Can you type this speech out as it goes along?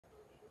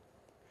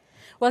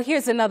Well,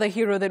 here's another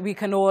hero that we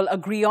can all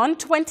agree on.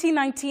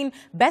 2019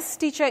 Best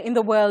Teacher in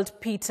the World,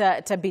 Peter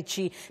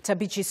Tabichi.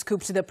 Tabichi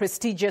scooped the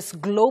prestigious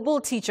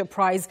Global Teacher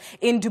Prize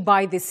in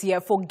Dubai this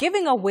year for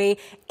giving away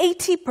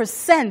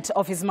 80%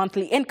 of his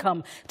monthly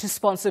income to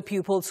sponsor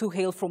pupils who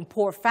hail from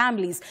poor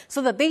families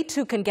so that they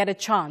too can get a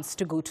chance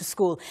to go to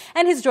school.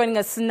 And he's joining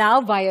us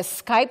now via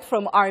Skype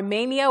from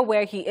Armenia,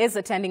 where he is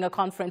attending a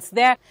conference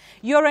there.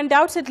 You're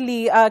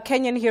undoubtedly a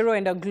Kenyan hero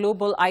and a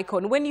global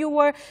icon. When you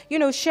were,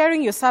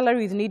 sharing your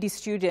salary with needy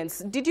students,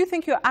 did you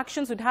think your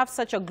actions would have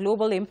such a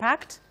global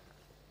impact?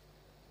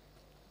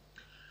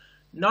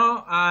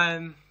 No,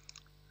 I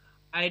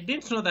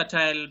didn't know that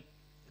I'll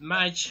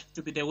emerge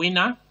to be the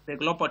winner, the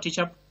Global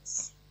Teacher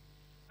Prize.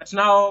 But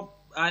now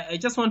I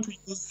just want to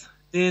use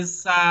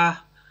this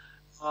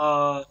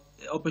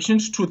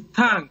opportunity to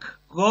thank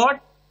God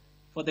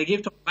for the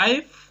gift of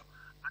life,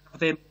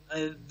 and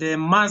the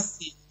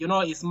mercy,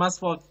 His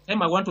merciful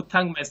time. I want to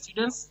thank my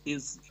students.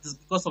 It's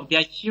because of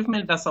their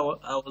achievement that's how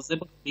I was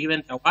able to be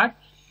given the award.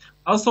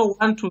 I also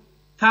want to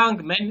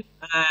thank many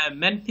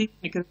people,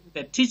 including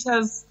the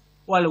teachers,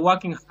 who are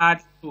working hard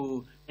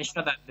to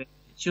ensure that the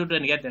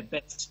children get the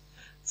best.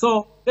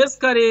 So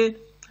basically,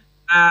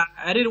 I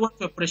really want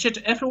to appreciate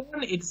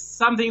everyone. It's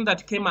something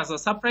that came as a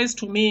surprise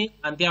to me,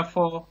 and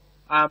therefore,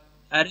 I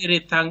really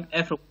thank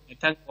everyone. I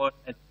thank God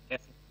and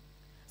everyone.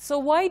 So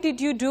why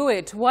did you do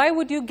it? Why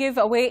would you give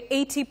away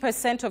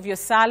 80% of your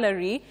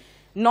salary,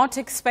 not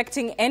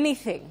expecting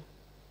anything?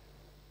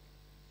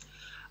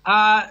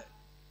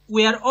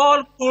 We are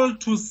all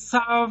called to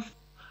serve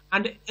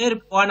and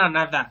help one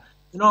another.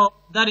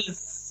 That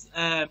is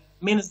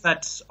means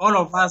that all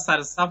of us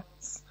are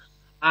servants,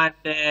 and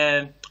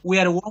we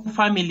are one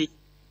family.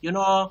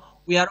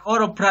 We are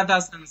all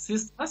brothers and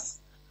sisters,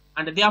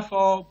 and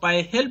therefore,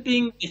 by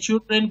helping the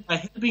children, by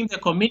helping the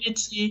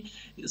community,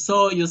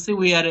 so you see,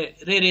 we are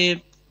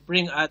really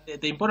bring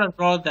the important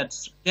role that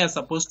they are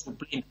supposed to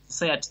play in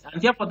society,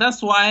 and therefore,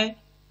 that's why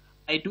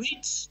I do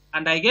it,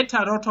 and I get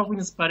a lot of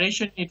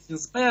inspiration. It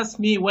inspires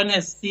me when I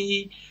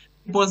see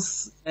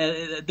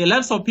the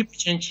lives of people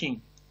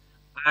changing,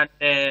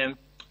 and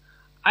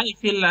I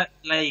feel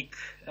like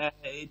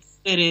it's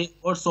really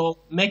also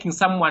making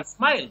someone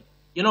smile.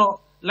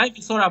 Life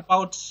is all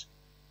about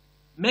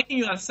making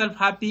yourself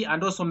happy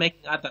and also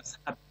making others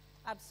happy.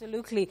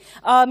 Absolutely.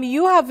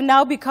 You have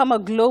now become a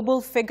global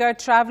figure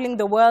traveling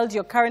the world.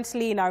 You're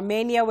currently in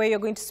Armenia, where you're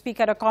going to speak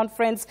at a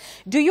conference.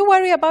 Do you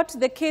worry about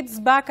the kids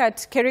back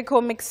at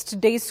Keriko Mixed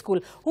Day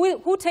School?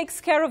 Who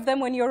takes care of them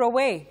when you're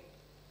away?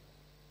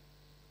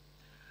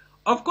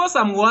 Of course,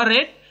 I'm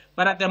worried.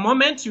 But at the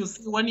moment, you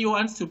see, when you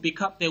want to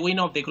become the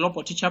winner of the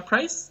Global Teacher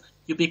Prize,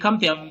 you become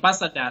the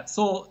ambassador.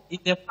 So in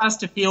the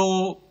first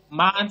few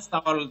months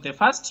or the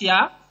first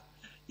year,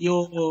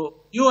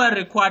 you are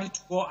required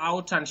to go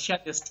out and share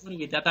the story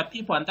with other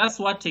people, and that's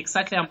what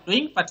exactly I'm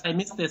doing. But I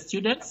miss the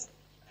students.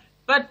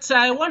 But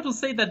I want to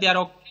say that they are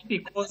okay,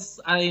 because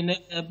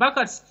back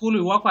at school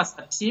we work as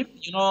a team.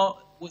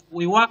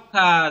 We work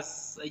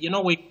as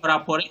we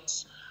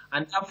collaborate,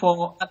 and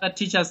therefore other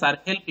teachers are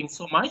helping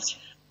so much.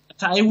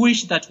 But I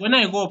wish that when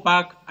I go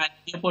back, I'll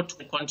be able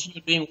to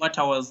continue doing what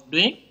I was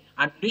doing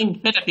and doing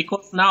better,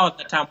 because now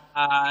that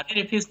I'm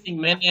really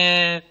visiting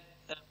many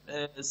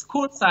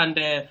schools and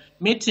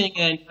meeting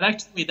and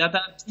interacting with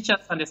other teachers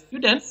and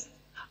students,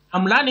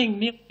 I'm learning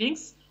new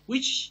things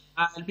which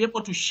I'll be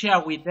able to share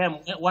with them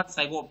once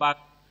I go back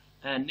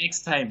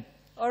next time.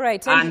 All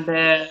right.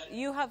 And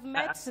you have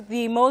met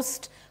the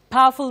most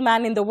powerful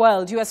man in the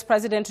world, U.S.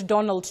 President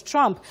Donald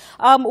Trump.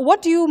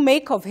 What do you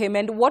make of him,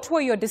 and what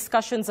were your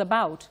discussions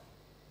about?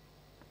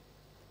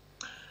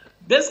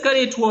 Basically,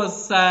 it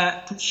was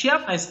to share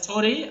my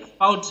story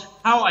about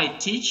how I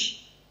teach,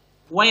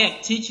 why I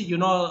teach,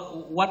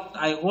 what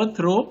I go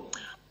through.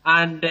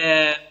 And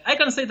I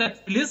can say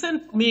that he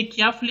listened to me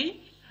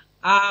carefully.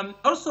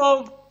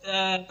 Also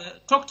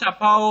talked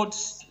about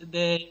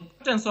the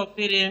importance of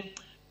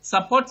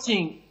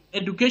supporting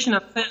education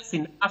and science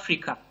in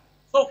Africa.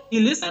 So he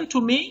listened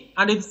to me,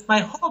 and it's my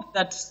hope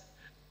that,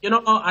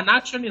 an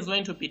action is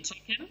going to be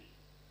taken.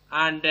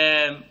 And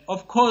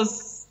of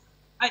course,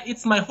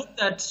 it's my hope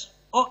that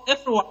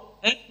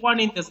everyone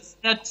in the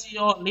society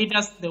or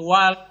leaders in the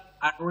world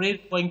are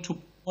really going to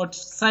promote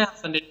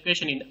science and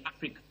education in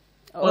Africa,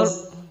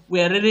 because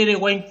we are really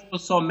going through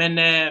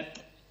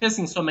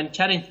facing so many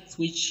challenges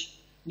which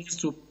needs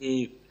to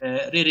be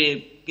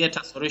really get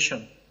a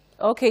solution.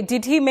 Okay,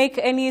 did he make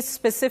any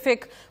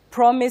specific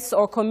promise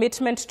or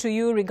commitment to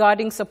you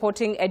regarding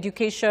supporting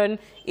education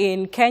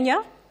in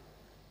Kenya?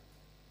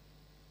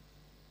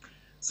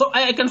 So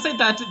I can say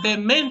that the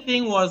main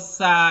thing was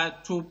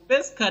to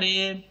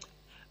basically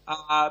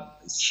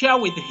share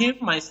with him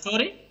my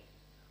story.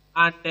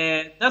 And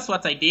that's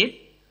what I did.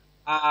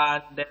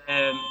 And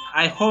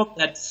I hope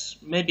that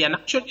maybe an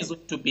action is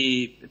going to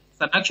be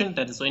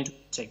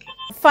taken.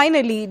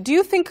 Finally, do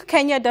you think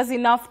Kenya does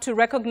enough to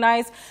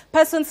recognize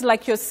persons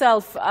like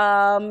yourself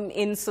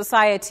in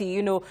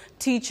society,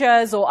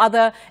 teachers or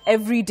other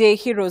everyday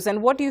heroes?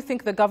 And what do you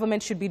think the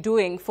government should be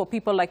doing for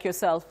people like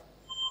yourself?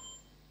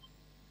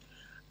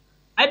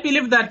 I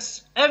believe that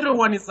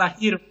everyone is a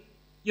hero.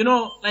 You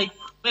know, like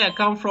where I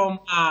come from,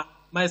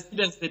 my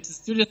students, the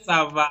students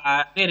have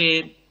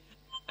very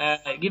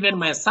given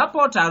my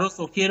support, are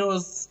also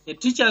heroes. The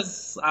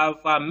teachers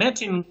I've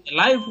met in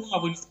life who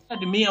have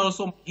inspired me are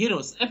also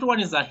heroes. Everyone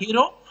is a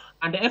hero,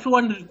 and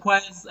everyone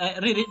requires,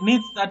 really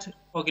needs that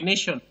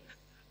recognition.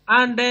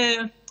 And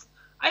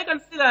I can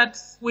see that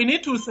we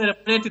need to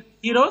celebrate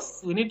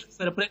heroes. We need to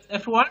celebrate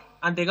everyone,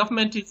 and the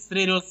government is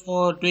really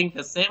also doing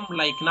the same.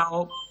 Like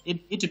now,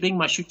 it being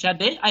Mashucha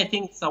Day, I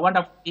think it's a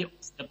wonderful day of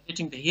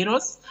celebrating the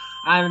heroes,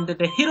 and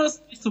the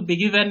heroes need to be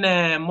given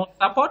more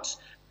support,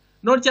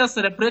 not just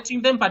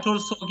celebrating them, but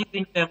also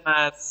giving them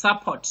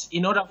support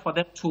in order for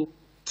them to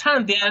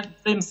turn their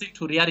dreams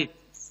into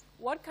realities.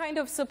 What kind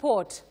of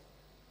support?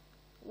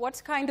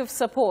 What kind of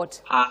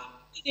support?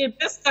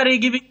 Basically,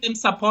 giving them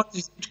support.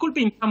 It could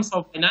be in terms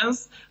of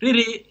finance,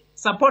 really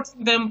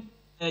supporting them.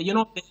 You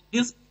know,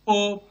 these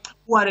people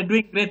who are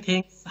doing great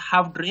things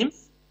have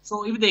dreams.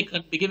 So if they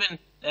can be given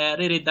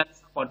really that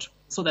support,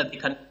 so that they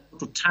can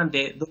to turn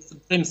those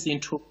dreams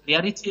into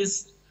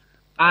realities,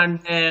 and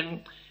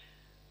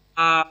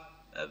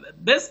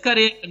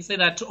basically, I can say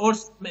that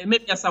also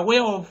maybe as a way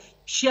of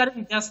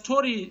sharing their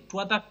story to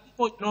other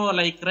people. You know,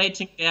 like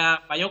writing their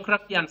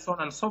biography and so on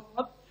and so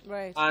forth.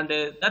 Right. And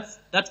that's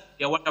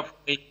a wonderful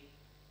way.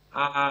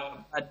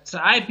 But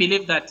I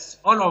believe that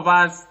all of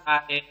us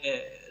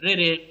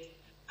really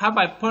have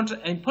an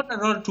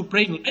important role to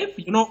play in life.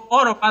 You know,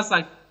 all of us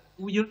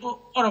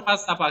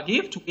have a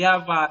gift. We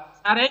have a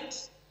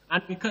talent,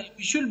 and we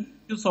should make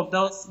use of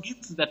those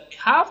gifts that we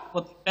have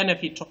for the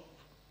benefit of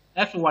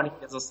everyone in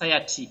the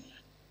society.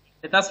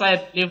 And that's why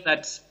I believe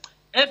that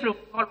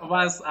all of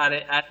us are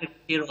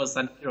heroes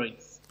and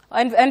heroines.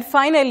 And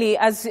finally,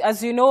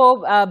 as you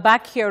know,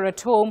 back here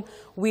at home,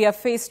 we are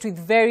faced with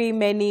very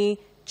many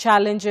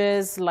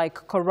challenges like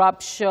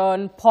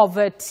corruption,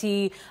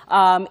 poverty,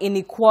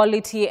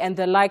 inequality, and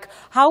the like.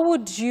 How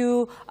would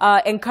you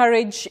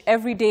encourage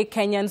everyday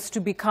Kenyans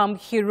to become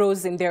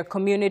heroes in their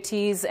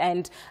communities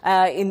and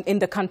in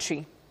the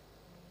country?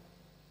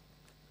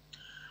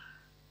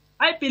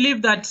 I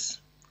believe that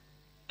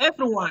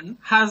everyone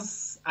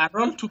has a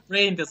role to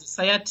play in the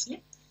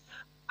society,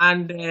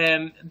 and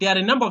there are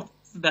a number of things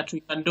that we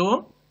can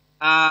do.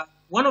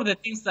 One of the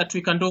things that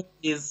we can do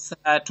is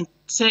to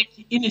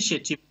take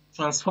initiative to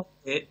transform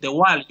the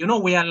world. You know,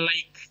 we are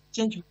like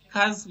change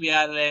makers. We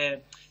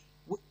are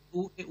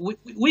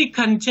we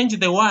can change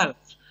the world.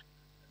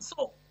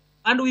 So,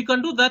 and we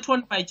can do that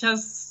one by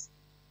just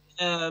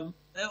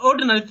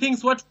ordinary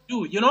things. What we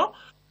do, you know,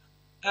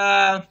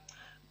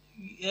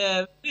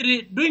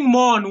 doing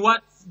more on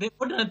what the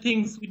ordinary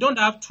things. We don't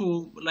have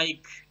to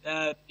like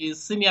be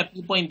senior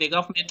people in the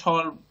government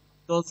or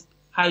those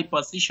high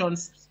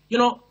positions. You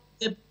know,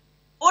 the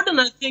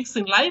ordinary things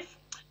in life,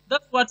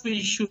 that's what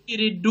we should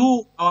really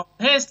do our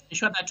best to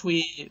ensure that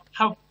we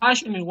have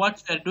passion in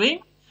what we are doing.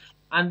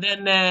 And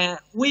then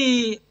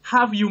we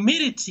have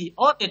humility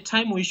all the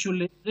time. We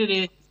should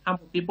really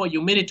humble people.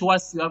 Humility,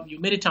 once you have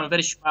humility, I'm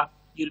very sure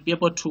you'll be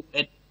able to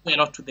do a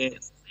lot to the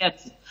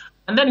society.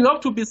 And then you have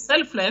to be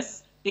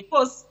selfless,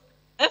 because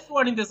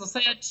everyone in the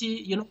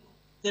society, you know,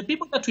 the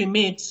people that we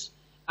meet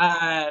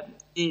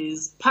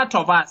is part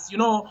of us. You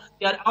know,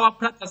 they are our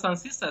brothers and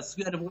sisters.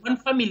 We are one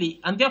family,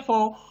 and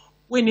therefore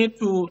we need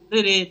to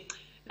really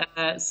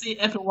see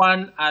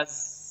everyone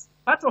as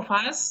part of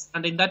us.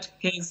 And in that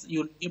case,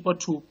 you'll be able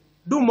to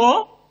do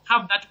more,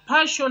 have that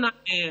passion,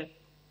 and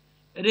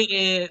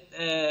really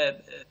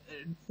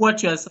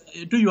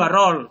do your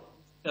role.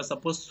 You're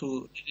supposed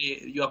to,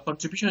 your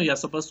contribution you're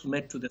supposed to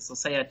make to the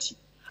society.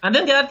 And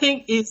then the other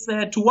thing is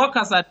to work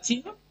as a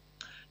team.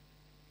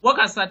 Work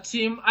as a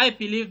team. I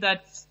believe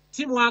that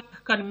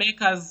teamwork can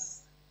make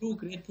us do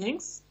great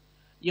things,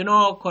 you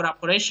know,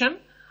 collaboration.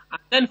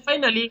 And then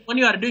finally, when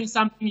you are doing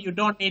something, you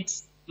don't need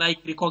like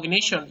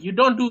recognition. You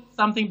don't do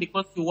something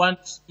because you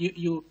want,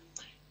 you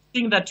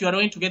think that you are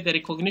going to get the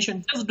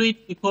recognition. Just do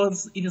it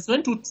because it is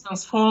going to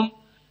transform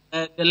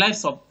the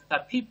lives of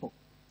other people.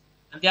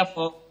 And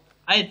therefore,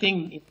 I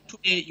think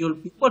today you'll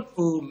be able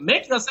to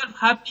make yourself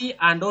happy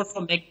and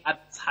also make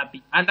others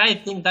happy. And I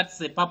think that's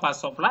the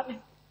purpose of life.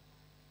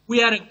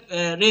 We are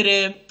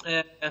really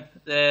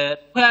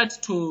required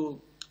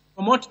to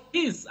promote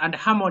peace and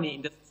harmony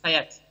in the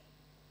society.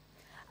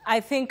 I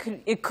think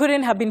it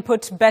couldn't have been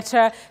put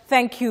better.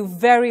 Thank you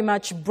very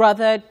much,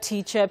 brother,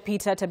 teacher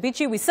Peter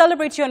Tabichi. We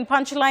celebrate you on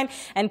Punchline,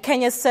 and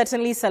Kenya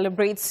certainly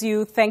celebrates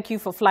you. Thank you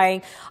for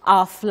flying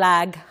our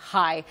flag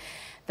high.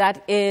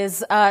 That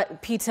is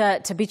Peter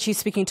Tabichi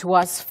speaking to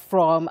us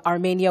from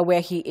Armenia,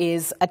 where he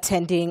is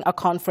attending a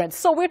conference.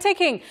 So we're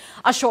taking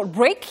a short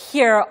break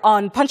here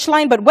on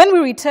Punchline, but when we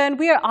return,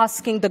 we are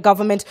asking the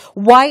government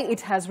why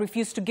it has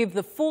refused to give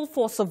the full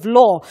force of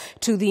law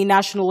to the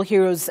National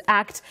Heroes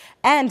Act.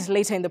 And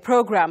later in the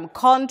program,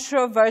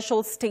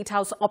 controversial State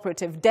House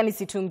operative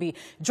Dennis Itumbi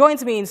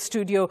joins me in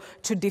studio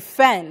to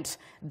defend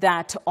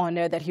that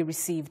honor that he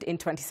received in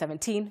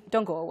 2017.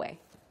 Don't go away.